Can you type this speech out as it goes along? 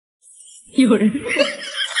有人。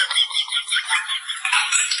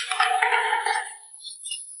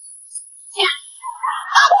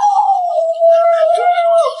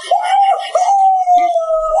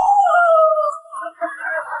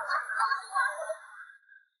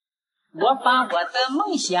我把我的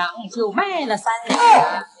梦想就卖了3年。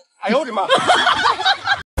哎呦我的妈！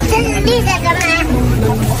这是绿色的吗？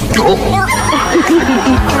有。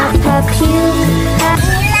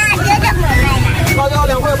辣椒怎么卖的？辣椒2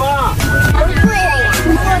块8。不贵了呀，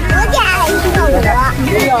我昨天还1.5。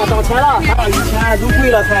哎呀，涨钱了，还有1000，都贵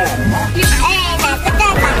了菜。哎，哪个蛋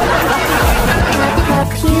吧？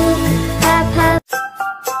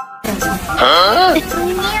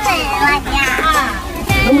你买辣椒啊？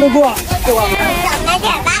能不能过？过吧。少买点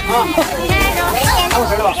吧。啊。还有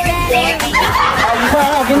谁了吧？好，5块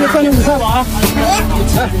2，给你算你5块吧啊。哎，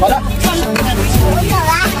好的。我走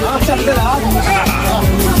了。啊，下次再来啊。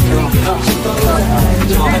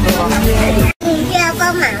你需要帮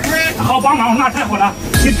忙吗？好帮忙，那太好了！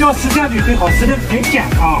你只要吃这就最好，吃的很健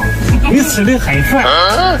康，你吃的很帅，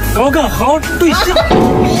找个好对象。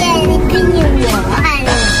别人跟你我还是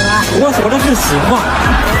我说的是实话。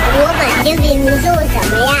我本就给你说什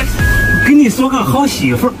么呀？给你说个好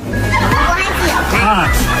媳妇儿。我还小呢。啊，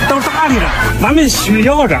到大的了，咱们需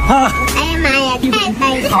要着啊。哎呀妈呀，太开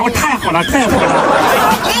心了！好，太好了，太好了。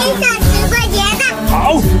来一箱10块钱的。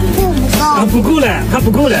好。不够了，还不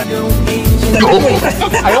够了。哎呦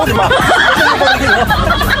我的妈！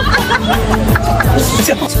哎，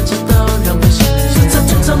这个好吃吗？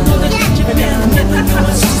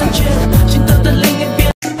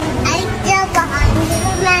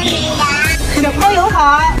你呀？小朋友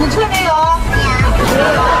好，你吃没有？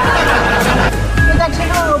现在吃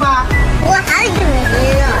肉吧。我好久没吃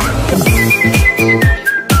肉。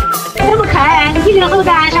这么可爱，1零后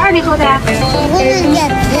的还是2零后的？我是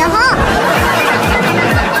90后。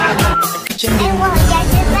哎，我回家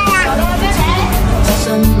吃饭啦。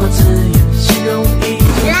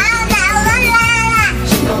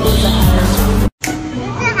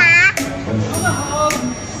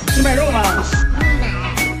你买肉吗？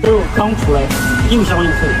肉刚出来，又香又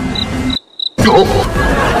脆。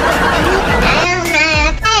哎呀妈呀，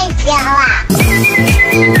太香了！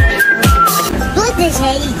多少钱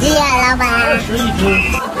一只呀，老板？20一只。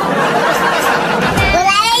我来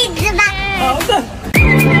了1只吧。好的。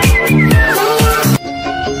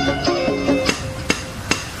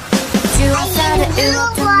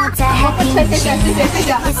谢谢。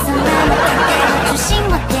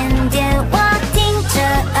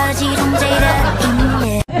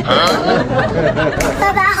爸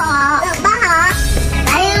爸好，爸爸好，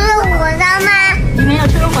还有肉火烧吗？你们要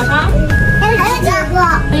吃肉火烧？还有几个？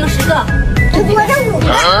还有10个。我这5个，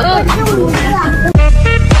我这5个。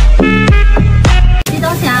谁掏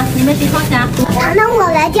钱？你们谁掏钱？那我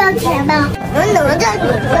来交钱吧。我怎么这你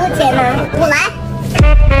交钱呢？我来。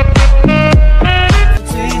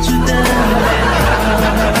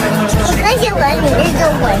我可喜欢你这种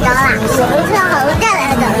火烧了，我们吃好了再来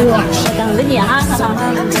等你。等着你啊，嫂嫂。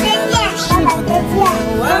再见，爸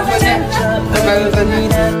爸再见。拜拜再见。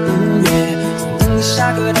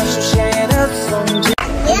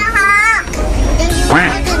你好，这是我的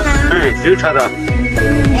呢。哎，谁穿的？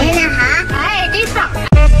没人好。哎，真棒。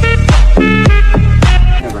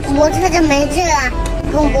我车子没事了，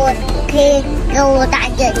可以给我大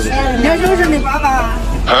姐吃了。你要收拾你爸爸，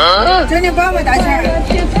给你爸爸打钱。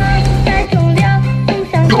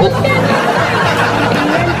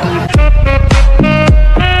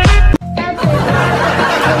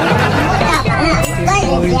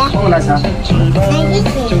我拿钱。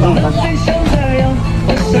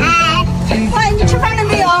哎，喂，你吃饭了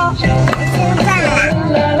没有？吃饭了。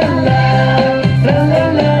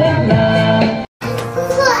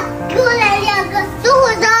给我来2个肉火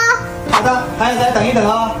烧。好的，还有再等一等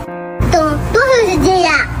啊。等多长时间呀？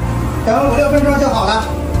等5、6分钟就好了。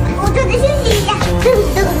我这里休息一下。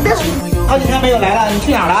等。好几天没有来了，你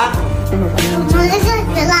去哪儿了？我忙着上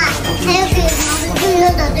学了，还有给忙着助学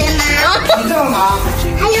的，对吗？你这么忙？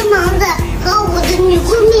还有忙着和我的女闺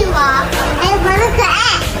蜜玩，还有玩的可爱。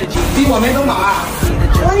比我们都忙啊！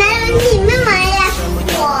我哪有你们忙呀？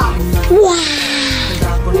哇！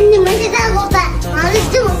你们是大老板，忙着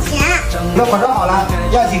挣钱。那火烧好了，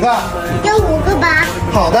要几个？要5个吧。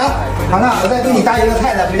好的，糖糖，我再给你搭一个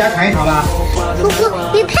菜的，回家尝一尝吧。不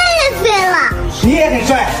过你太帅了，你也很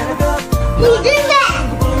帅。你真帅。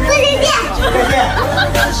再见。再见。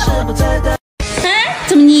哎，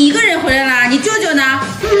怎么你一个人回来了？你舅舅呢？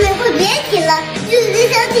妹妹，快别提了，就是这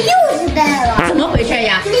箱子又失败了。怎么回事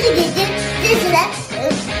呀？那个姐姐站起来，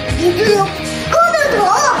你就有高的头。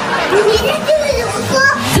你这就是怎么说？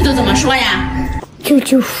这都怎么说呀？就舅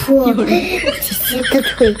舅说，姐姐的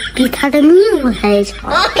腿比他的命还长。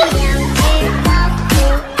我也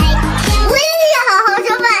要好好吃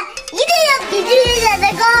饭，一定要比这些长得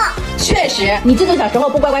高。确实，你舅舅小时候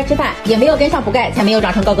不乖乖吃饭，也没有跟上补钙，才没有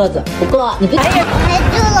长成高个子。不过你不还做了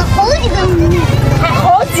好几个母女，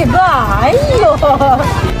好几个，哎呦！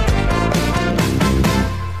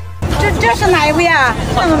这是哪一位啊？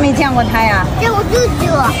怎么没见过他呀？这我舅舅。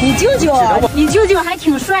你舅舅，你舅舅还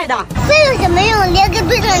挺帅的。这有什么用？连个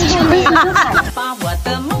对象都没有。把我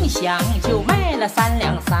的梦想就卖了3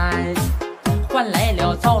两3，换来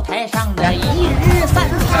了灶台上的一日3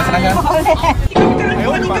餐。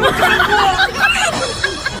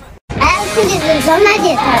哎，这个咱俩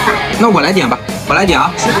点菜吧。那我来点吧，我来点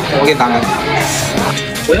啊，我给你打开。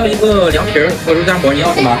我要一个凉皮儿和肉夹馍，你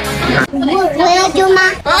要什么？你看。我要舅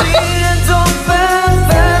妈。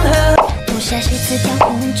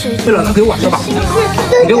对了，那给我吃吧。你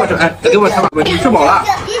给我吃，哎，给我吃吧，你吃饱了。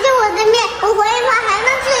其实我的面，我怀疑他还能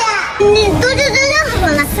吃呀。你都吃对象好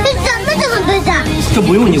了，你怎么对象？这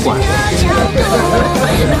不用你管。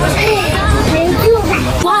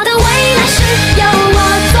我的未来是由我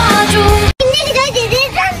做主。你那个小姐姐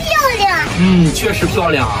真漂亮。确实漂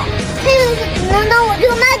亮啊。能当我舅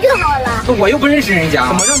妈就好了。我又不认识人家，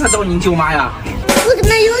怎么让她当您舅妈呀？我怎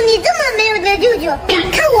么有你这么没有的舅舅？看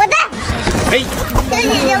我的！哎，小姐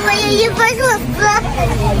姐，我有一份寿司。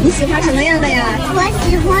你喜欢什么样的呀？我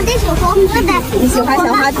喜欢这小黄瓜的。你喜欢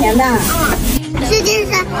小花甜的？世界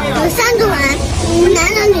上有3种人，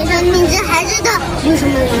男的、女的，你这还知道有什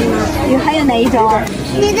么人吗？还有哪一种？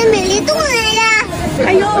你的美丽动人呀！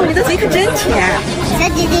哎呦，你的嘴可真甜！小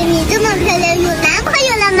姐姐，你这么漂亮，有男朋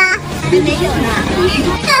友了吗？还没有呢。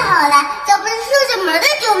太好了，这不是出什门的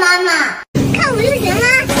舅妈吗？看我就行了。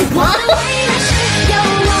妈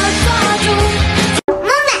妈，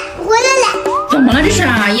我回来了。怎么了这是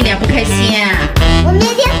啊？一脸不开心。我明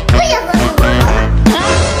天不也和你过了。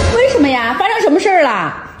为什么呀？发生什么事儿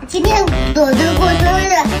了？今天朵朵过生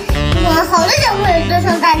日，我好多小朋友都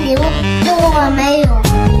送她礼物，就我没有。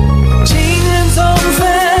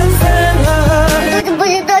我都不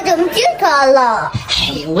知道怎么介绍了。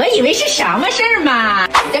哎，我以为是什么事儿嘛。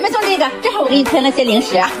咱们送这个，正好我给你添了些零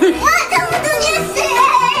食啊。我怎么送零食？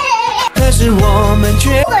可是我们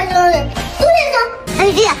却过生日，多少张？哎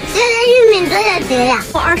呀，现在玉米多少钱呀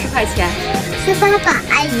20块钱。18吧，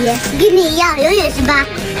阿姨，跟你一样，永远18。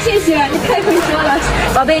谢谢，你太会说了。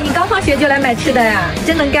宝贝，你刚放学就来买吃的呀？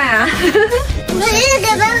真能干啊！我一直给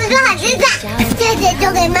妈妈做好吃的，谢谢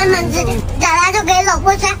就给妈妈吃，长大就给老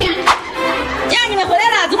婆吃。呀，你们回来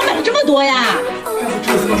了，怎么买了这么多呀？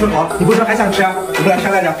这个四个生蚝，你不是还想吃？我不来晒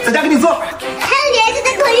来着，在家给你做。还有你爱吃的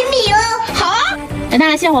烤玉米哦。好啊，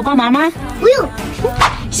那需要我帮忙吗？不用。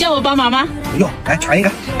需要我帮忙吗？不用，来尝一个。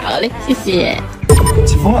好嘞，谢谢。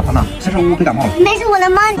起风了，糖糖，是不是会感冒了？没事，我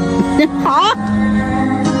能帮你。好。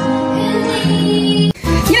你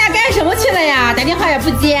俩干什么去了呀？打电话也不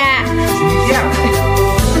接。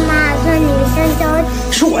妈，算你香蕉。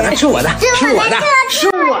吃我的，吃我的，吃我的，吃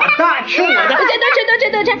我的，吃我的。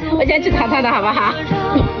都吃，我先吃糖糖的好不好？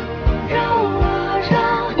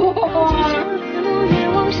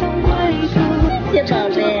谢谢宝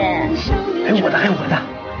贝。还有我的，还有我的。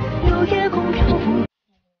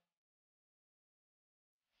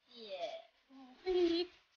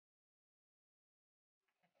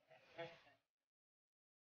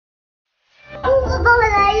叔叔帮我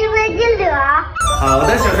来一杯鸡柳。好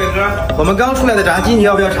的，小帅哥，我们刚出来的炸鸡，你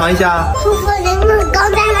要不要尝一下？叔叔，您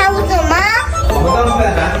刚才喊我什么？我们刚出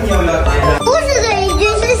来的炸鸡，你要不要尝一下？不是这一句，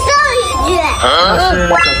是上一句。那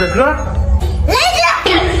是小帅哥。来一句。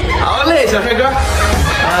好嘞，小帅哥。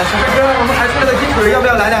小帅哥，我们还出来的鸡腿，要不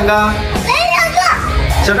要来2个？来2个。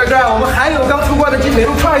小帅哥，我们还有刚出过的鸡腿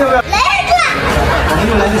肉串，要不要？来2个。我们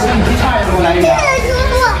又来个香鸡串，要不要来1个？叔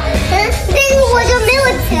叔，这个我就没有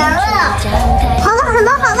钱了。好了，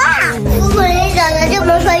叔叔，你长得这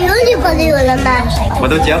么帅，有女朋友了吗？我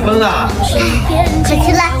都结婚了。可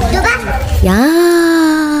惜了，走吧。呀。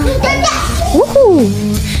呜呼！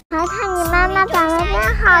淘淘，你妈妈长得真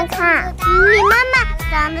好看。你妈妈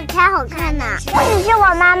长得才好看呢。你是我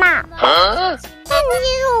妈妈。你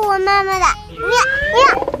是我妈妈的。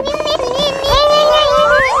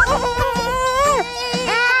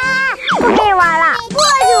不可以玩了，我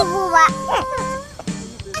就不玩。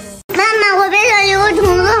妈妈，我背上有个虫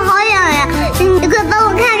子，